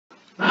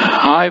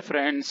Hi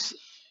friends,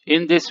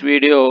 in this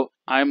video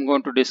I'm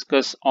going to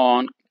discuss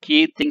on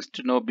key things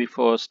to know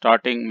before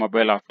starting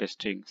mobile app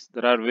testing.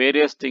 There are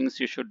various things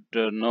you should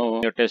know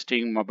when you're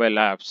testing mobile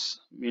apps.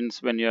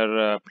 Means when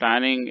you're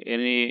planning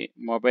any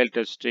mobile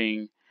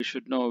testing, you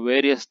should know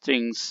various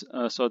things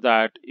so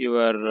that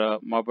your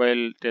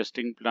mobile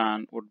testing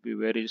plan would be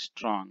very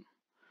strong.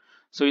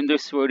 So in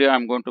this video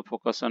I'm going to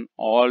focus on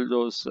all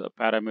those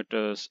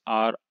parameters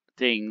or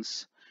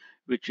things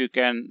which you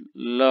can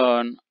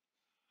learn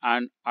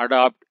and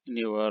adapt in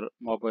your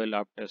mobile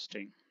app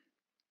testing.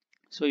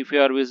 So if you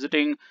are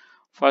visiting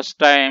first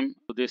time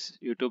to this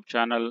YouTube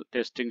channel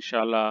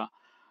Testingshala,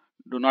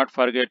 do not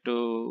forget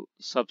to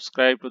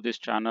subscribe to this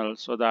channel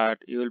so that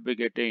you will be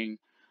getting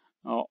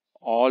uh,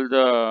 all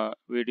the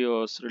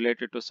videos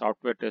related to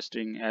software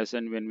testing as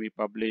and when we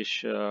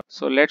publish.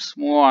 So let's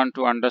move on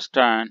to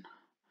understand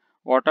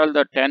what are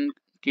the 10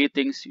 key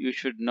things you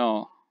should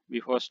know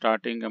before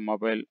starting a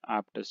mobile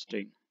app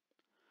testing.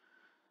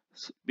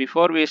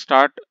 Before we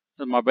start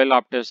the mobile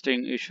app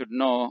testing, you should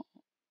know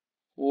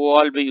who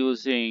all be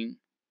using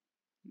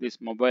this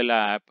mobile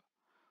app,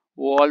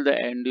 who all the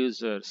end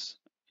users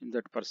in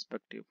that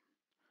perspective,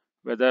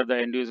 whether the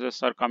end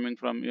users are coming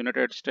from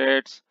United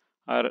States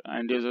or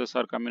end users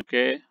are coming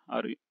UK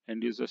or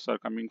end users are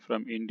coming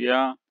from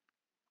India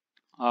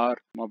or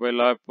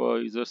mobile app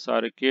users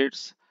are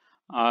kids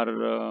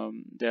or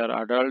they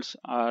are adults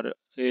or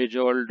age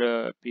old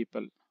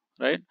people,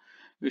 right?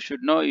 We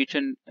should know each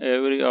and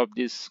every of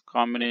these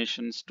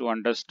combinations to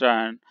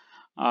understand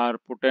or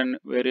put in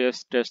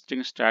various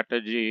testing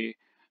strategy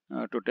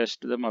to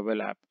test the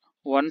mobile app.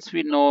 Once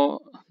we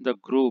know the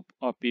group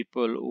of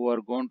people who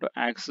are going to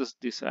access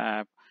this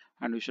app,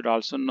 and we should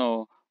also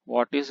know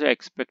what is the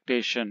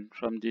expectation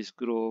from this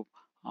group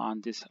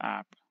on this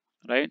app,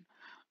 right?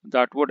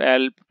 That would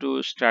help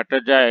to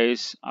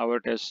strategize our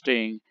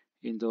testing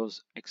in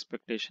those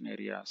expectation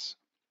areas.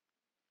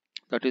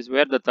 That is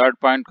where the third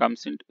point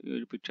comes into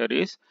the picture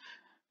is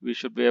we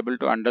should be able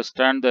to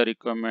understand the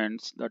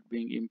requirements that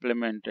being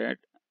implemented,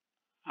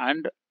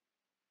 and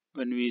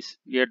when we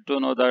get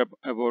to know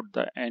about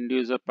the end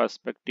user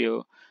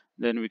perspective,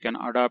 then we can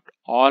adapt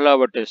all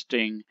our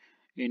testing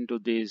into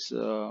these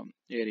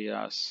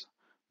areas.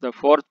 The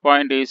fourth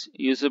point is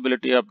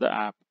usability of the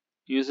app.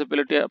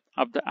 Usability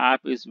of the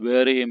app is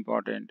very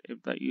important.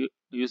 If the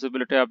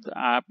usability of the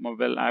app,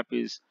 mobile app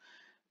is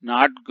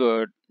not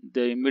good,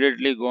 they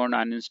immediately go and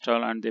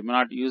uninstall and they may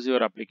not use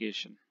your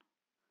application.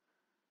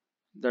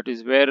 That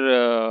is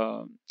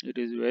where it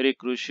is very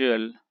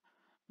crucial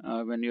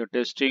when you're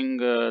testing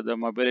the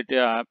mobility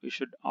app, you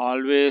should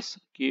always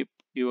keep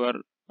your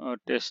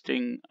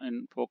testing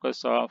in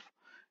focus of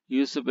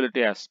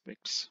usability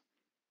aspects.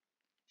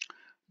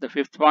 The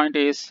fifth point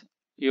is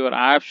your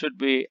app should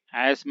be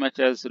as much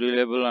as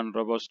reliable and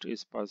robust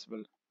as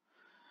possible.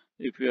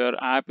 If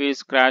your app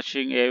is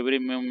crashing every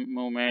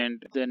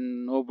moment,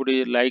 then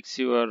nobody likes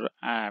your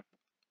app,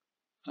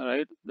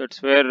 right?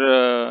 That's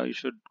where you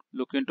should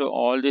look into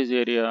all these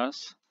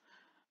areas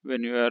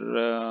when you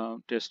are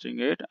testing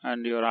it,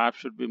 and your app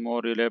should be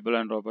more reliable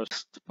and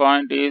robust. The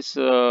point is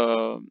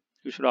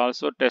you should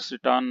also test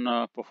it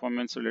on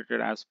performance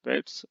related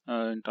aspects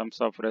in terms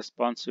of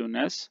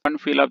responsiveness and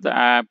feel of the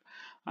app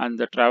and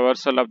the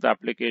traversal of the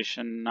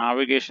application,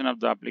 navigation of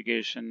the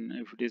application.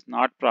 If it is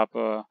not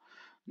proper,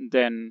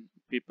 then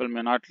people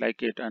may not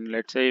like it. And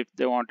let's say if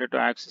they wanted to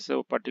access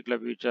a particular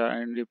feature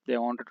and if they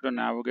wanted to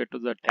navigate to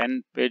the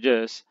 10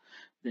 pages,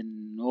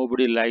 then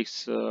nobody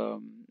likes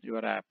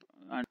your app.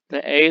 And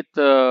the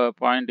eighth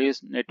point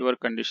is network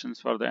conditions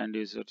for the end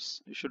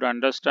users. You should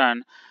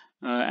understand,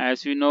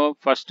 as you know,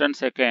 first and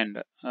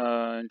second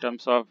in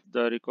terms of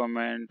the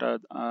requirement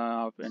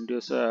of end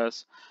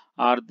users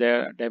are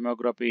their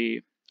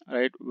demography,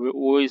 right?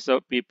 Who is the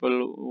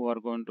people who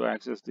are going to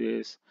access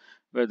this?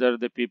 Whether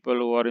the people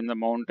who are in the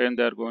mountain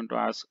they are going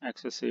to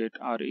access it,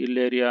 or hill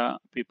area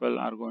people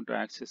are going to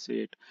access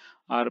it,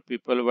 or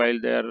people while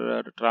they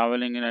are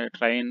traveling in a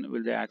train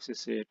will they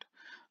access it?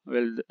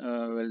 Well,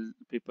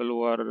 people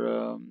who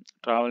are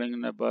traveling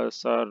in a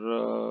bus or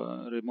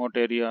remote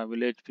area,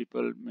 village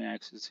people may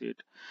access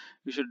it.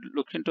 You should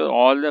look into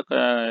all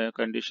the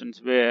conditions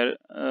where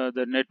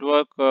the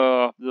network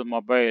of the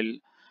mobile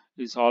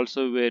is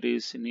also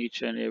varies in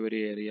each and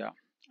every area,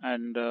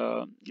 and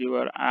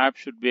your app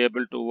should be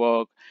able to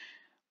work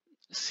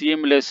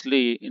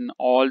seamlessly in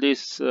all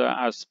these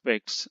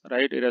aspects,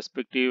 right?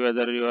 Irrespective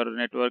whether your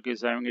network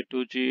is having a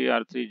 2G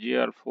or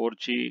 3G or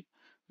 4G,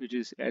 which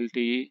is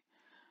LTE,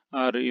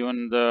 or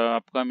even the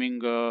upcoming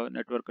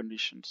network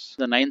conditions.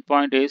 The ninth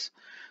point is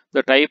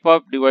the type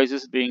of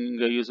devices being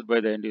used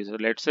by the end user.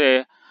 Let's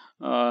say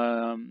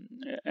um,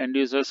 end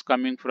users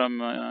coming from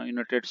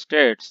United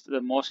States. The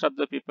most of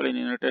the people in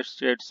United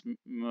States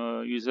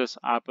uses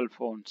Apple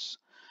phones.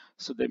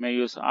 So they may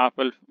use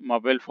Apple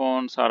mobile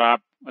phones or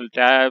Apple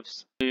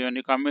tabs. When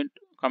you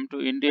come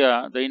to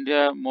India, the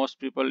India most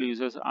people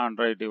uses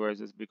Android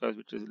devices because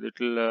which is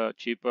little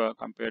cheaper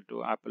compared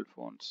to Apple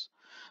phones.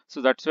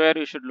 So that's where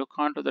you should look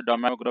onto the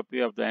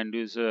demography of the end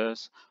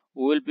users,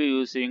 who will be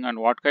using and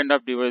what kind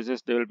of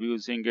devices they will be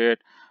using it.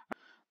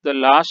 The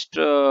last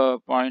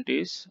point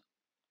is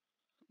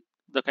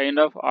the kind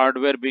of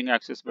hardware being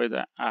accessed by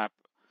the app.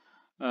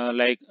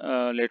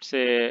 Let's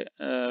say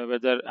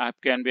whether app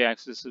can be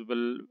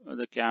accessible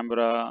the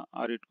camera,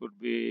 or it could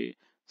be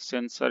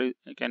sensor,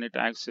 can it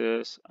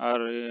access, or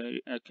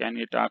can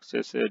it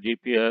access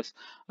GPS,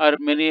 or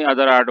many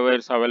other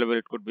hardwares available.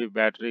 It could be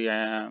battery.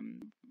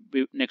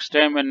 Next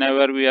time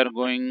whenever we are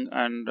going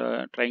and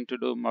trying to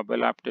do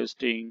mobile app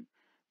testing,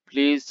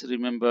 please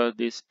remember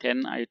these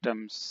 10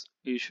 items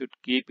you should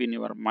keep in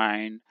your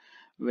mind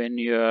when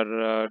you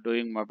are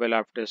doing mobile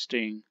app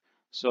testing,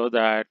 so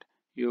that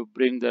you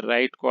bring the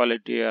right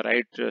quality, a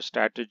right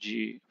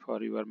strategy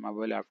for your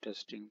mobile app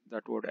testing.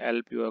 That would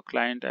help your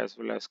client as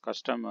well as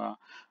customer,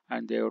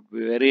 and they would be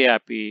very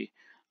happy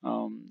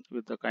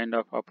with the kind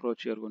of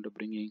approach you're going to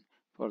bring in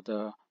for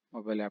the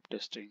mobile app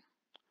testing.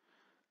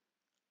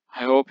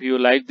 I hope you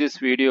like this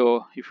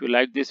video. If you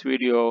like this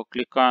video,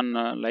 click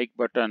on like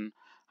button.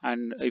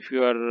 And if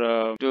you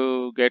are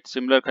to get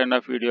similar kind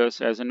of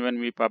videos as and when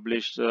we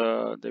publish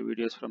the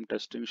videos from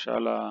Testing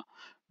Shala,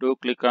 do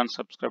click on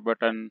subscribe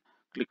button,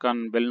 click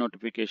on bell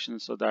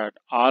notifications so that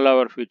all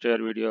our future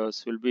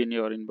videos will be in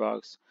your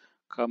inbox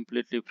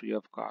completely free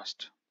of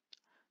cost.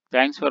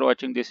 Thanks for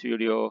watching this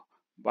video.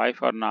 Bye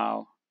for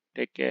now.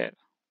 Take care.